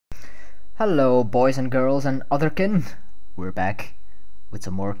Hello, boys and girls and otherkin. We're back with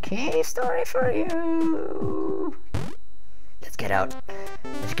some more cave story for you. Let's get out.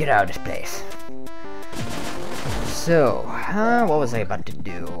 Let's get out of this place. So, what was I about to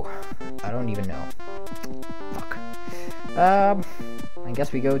do? I don't even know. Fuck. I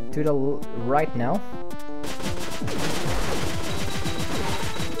guess we go to the right now.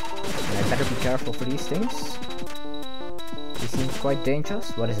 And I better be careful for these things. They seem quite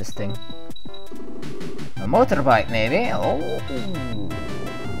dangerous. What is this thing? A motorbike, maybe? Oh,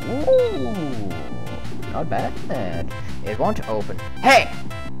 ooh. Not bad. It won't open. Hey!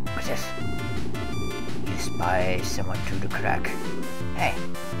 What's this? You spy someone through the crack. Hey,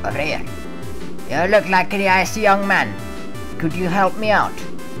 over here. You look like a nice young man. Could you help me out?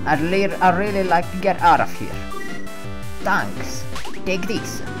 I'd really like to get out of here. Thanks. Take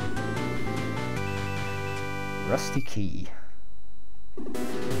this. Rusty key.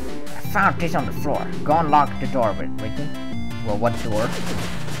 I found this on the floor. Go unlock the door with me. Well, what door?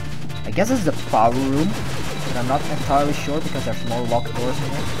 I guess it's the power room, but I'm not entirely sure because there's more locked doors in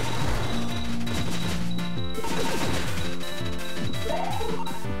here.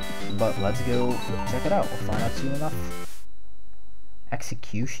 But let's go check it out. We'll find out soon enough.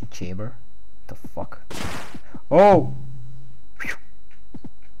 Execution chamber. What the fuck? Oh! Whew.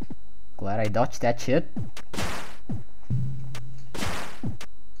 Glad I dodged that shit.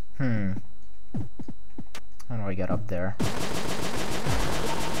 How do I get up there?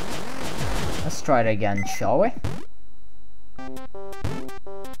 Let's try it again, shall we?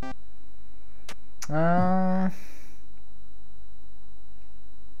 Yeah,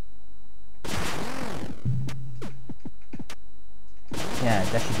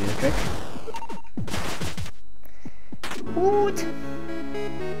 that should do the trick. Woot!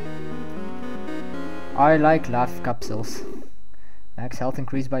 I like life capsules. Max health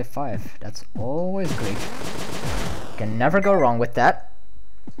increased by 5. That's always great. Can never go wrong with that.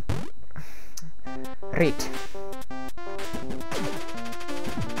 Right.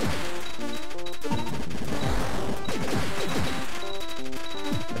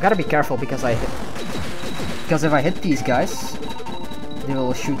 I gotta be careful because if I hit these guys, they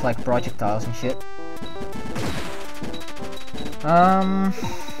will shoot like projectiles and shit.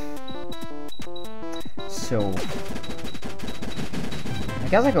 So I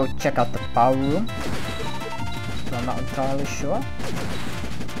guess I go check out the power room. So I'm not entirely sure.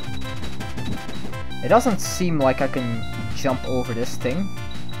 It doesn't seem like I can jump over this thing,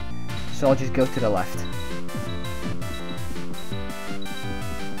 so I'll just go to the left.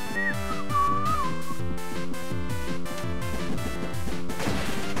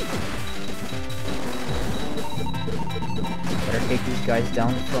 Better take these guys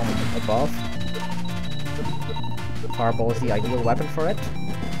down from above. Fireball is the ideal weapon for it.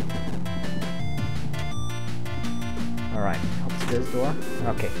 Alright, what's this door?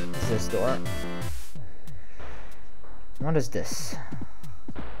 Okay, it's this door. What is this?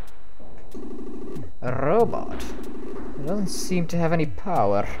 A robot. It doesn't seem to have any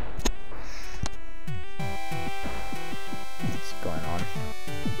power. What's going on?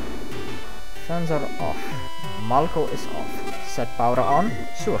 Fans are off. Malco is off. Set power on?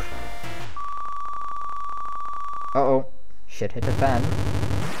 Sure. Uh-oh. Shit hit the fan.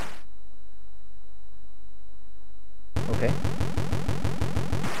 Okay.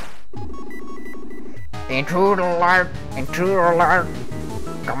 Intruder alert! Intruder alert!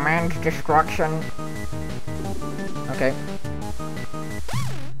 Command destruction. Okay.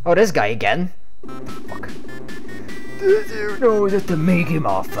 Oh, this guy again? Fuck. Did you know that the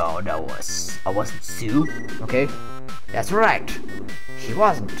Megima found I wasn't Sue? Okay. That's right. She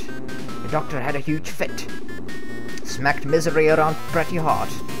wasn't. The doctor had a huge fit. Smacked misery around pretty hard.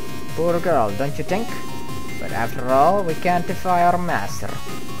 Poor girl, don't you think? But after all, we can't defy our master.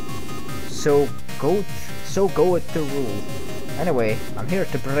 So go with the rule. Anyway, I'm here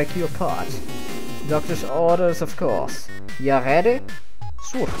to break you apart. Doctor's orders, of course. You ready?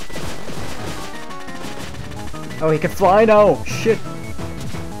 Sure. Oh, he can fly now! Shit!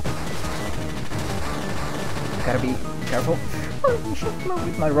 Gotta be careful. Oh, shit,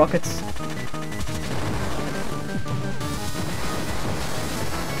 with my rockets.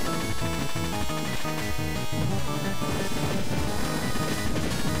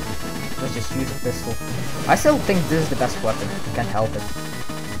 Let's just use a pistol. I still think this is the best weapon. Can't help it.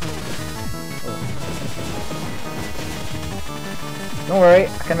 Oh. Don't worry,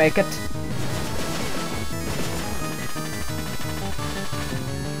 I can make it.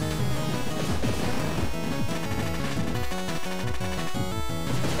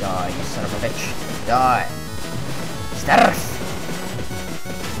 Die, you son of a bitch. Die. Starf!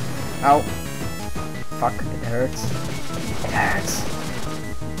 Ow. Fuck, it hurts. It hurts.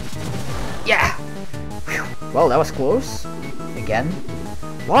 Yeah! Whew. Well, that was close. Again.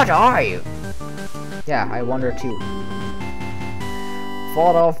 What are you? Yeah, I wonder too.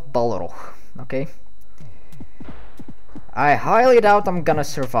 Fought off Balrog. Okay. I highly doubt I'm gonna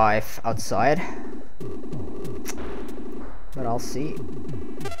survive outside. But I'll see.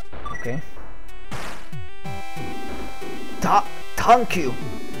 Okay. Thank you.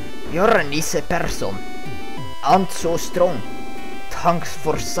 You're a nice person. And so strong. Thanks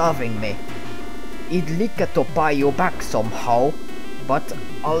for saving me. I'd like to pay you back somehow, but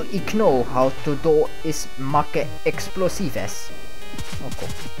all I know how to do is make explosives. Okay.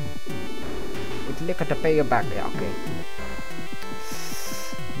 I'd like to pay you back. Yeah, okay.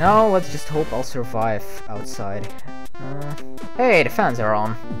 Now let's just hope I'll survive outside. Hey, the fans are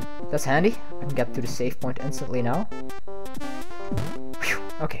on. That's handy. I can get to the save point instantly now. Whew,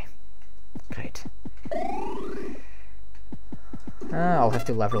 okay. Great. I'll have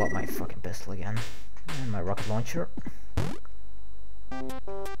to level up my fucking pistol again. And my rocket launcher.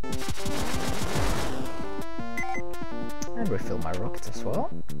 And refill my rockets as well.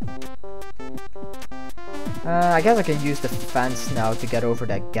 I guess I can use the fence now to get over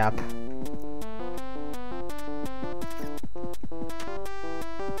that gap.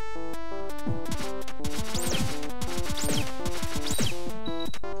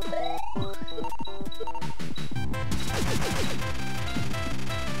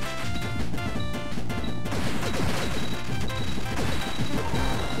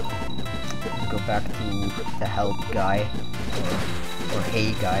 Go back to the help guy, or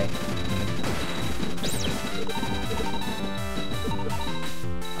hey guy.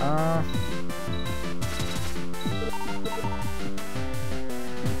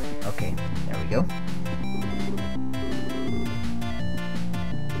 Okay, there we go.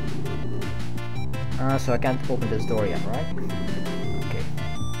 So I can't open this door yet, right? Okay.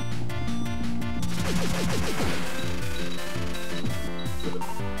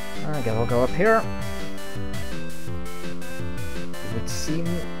 I guess I'll go up here. It would seem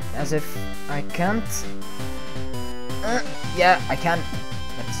as if I can't. Yeah, I can.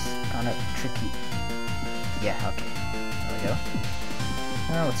 That's kind of tricky. Yeah, okay. There we go.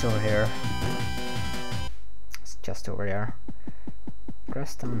 What's over here? It's just over there.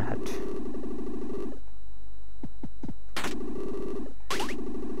 Preston Hut.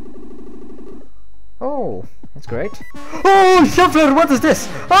 Oh, that's great. Oh, Shuffler, what is this?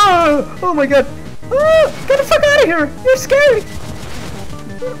 Oh my god. Oh, get the fuck out of here. You're scary.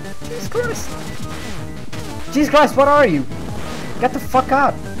 Jesus Christ. Jesus Christ, what are you? Get the fuck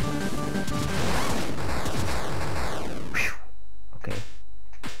out. Whew. Okay.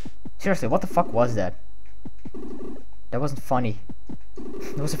 Seriously, what the fuck was that? That wasn't funny.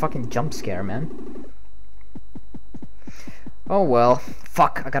 It was a fucking jump scare, man. Oh well.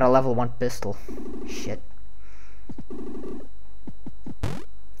 Fuck, I got a level 1 pistol. Shit.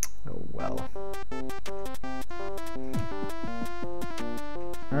 Oh well.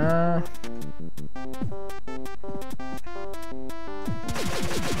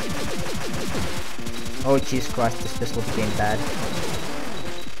 Oh Jesus Christ, this pistol became bad.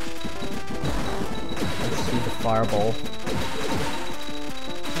 Let's see the fireball.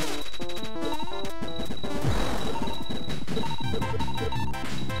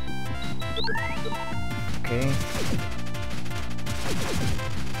 Okay.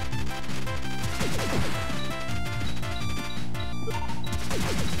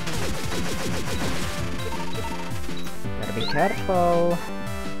 Gotta be careful.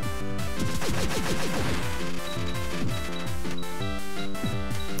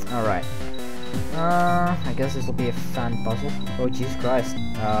 Alright. I guess this will be a fan puzzle. Oh Jesus Christ.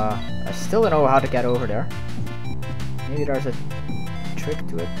 I still don't know how to get over there. Maybe there's a trick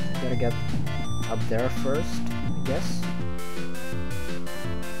to it. Gotta get up there first, I guess.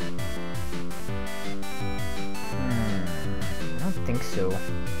 I don't think so.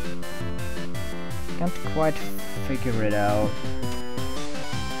 Can't quite figure it out.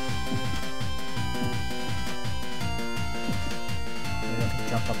 Maybe I can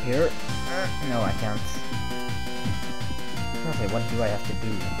jump up here. No, I can't. Okay, what do I have to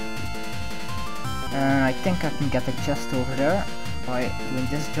do? I think I can get the chest over there by doing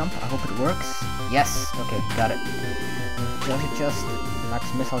this jump. I hope it works. Yes! Okay, got it. Treasure chest,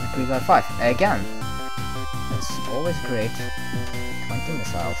 max missile decrease by 5. Again! That's always great. 20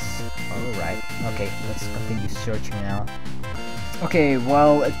 missiles. Alright. Okay, let's continue searching now. Okay,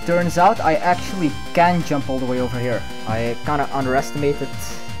 well, it turns out I actually can jump all the way over here. I kinda underestimated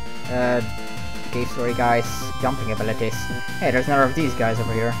Cave Story guy's jumping abilities. Hey, there's another of these guys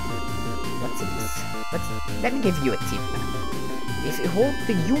over here. What's this? Let me give you a tip. If you hold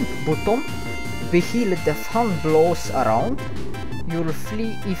the jump button while the fan blows around, you'll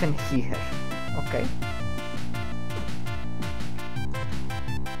flee even here. Okay.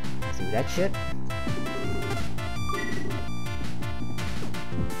 Let's do that shit.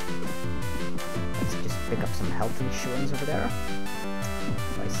 Let's just pick up some health insurance over there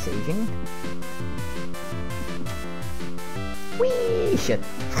by saving. Whee! Shit.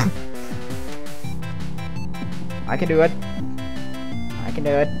 I can do it. I can do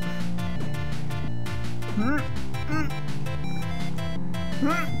it.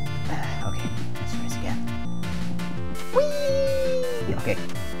 Okay, let's try this again. Whee! Okay.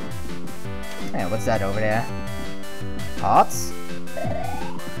 Hey, what's that over there? Pots?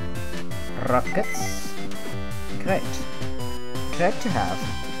 Rockets? Great. Great to have.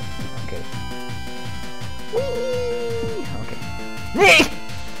 Okay. Whee! Okay.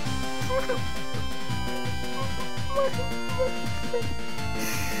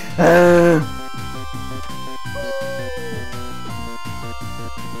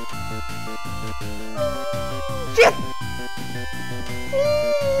 Shit!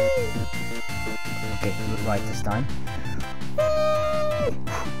 Okay, you're right this time.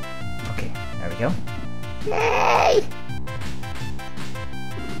 Okay, there we go. Yay!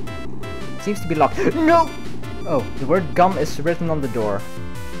 Seems to be locked. No! Oh, the word gum is written on the door.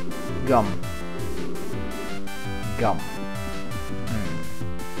 Gum. Gum.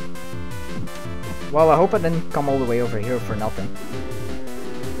 Well, I hope I didn't come all the way over here for nothing.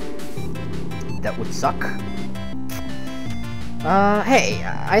 That would suck. Hey,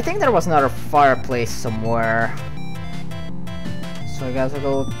 I think there was another fireplace somewhere. So I guess I'll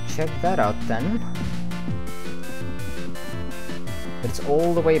go check that out then. But it's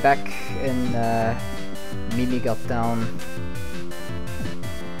all the way back in, Mimi got down.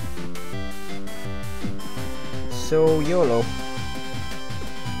 So, YOLO.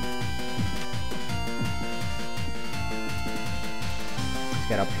 Let's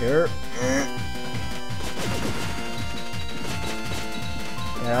get up here.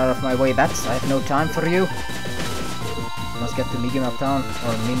 Get out of my way, bats. I have no time for you. Must get to Mimi Uptown,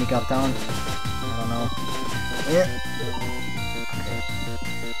 or Mimi Uptown. I don't know. Okay.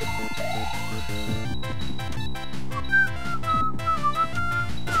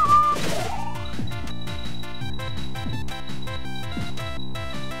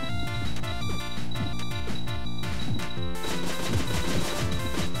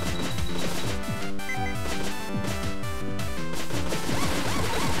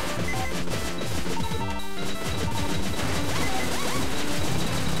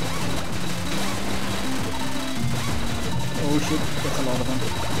 Oh shit, that's a lot of them.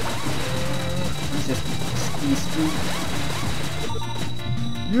 Let's just squeeze through.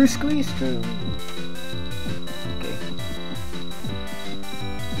 You squeeze through. Okay.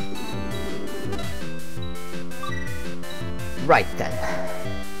 Right then.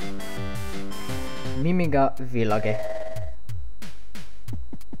 Mimiga Village.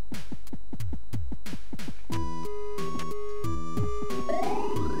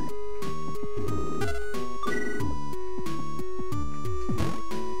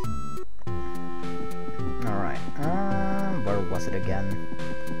 Was it again?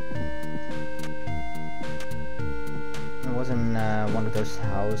 It wasn't one of those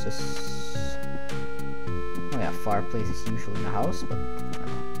houses. Oh yeah, fireplace is usually in a house, but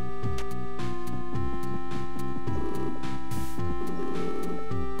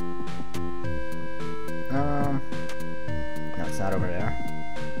no, it's not over there.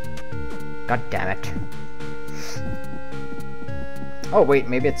 God damn it! Oh wait,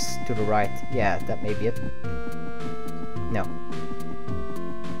 maybe it's to the right. Yeah, that may be it. No.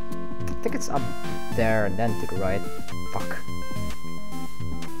 I think it's up there and then to the right. Fuck.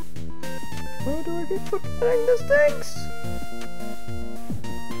 Why do I keep forgetting these things?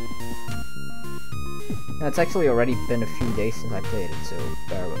 It's actually already been a few days since I played it, so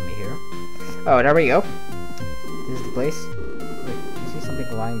bear with me here. Oh, there we go. This is the place. Wait, you see something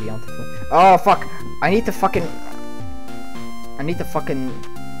lying beyond the floor? Oh, fuck! I need the fucking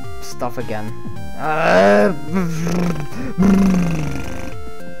stuff again.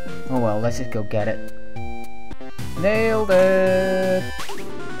 Oh well, let's just go get it. Nailed it!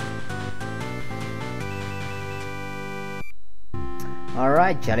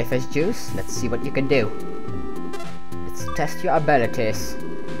 Alright, jellyfish juice, let's see what you can do. Let's test your abilities.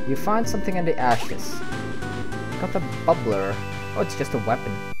 You find something in the ashes. Got a bubbler. Oh, it's just a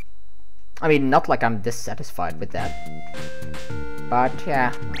weapon. I mean, not like I'm dissatisfied with that. But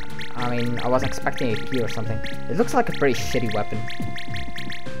yeah, I mean, I was expecting a key or something. It looks like a pretty shitty weapon.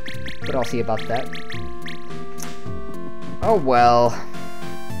 but I'll see about that. Oh well.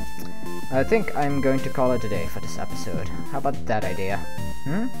 I think I'm going to call it a day for this episode. How about that idea?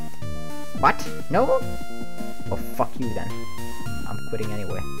 Hmm? What? No? Oh, fuck you then. I'm quitting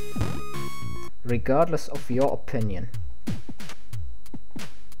anyway. Regardless of your opinion.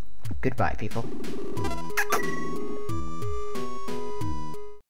 Goodbye, people.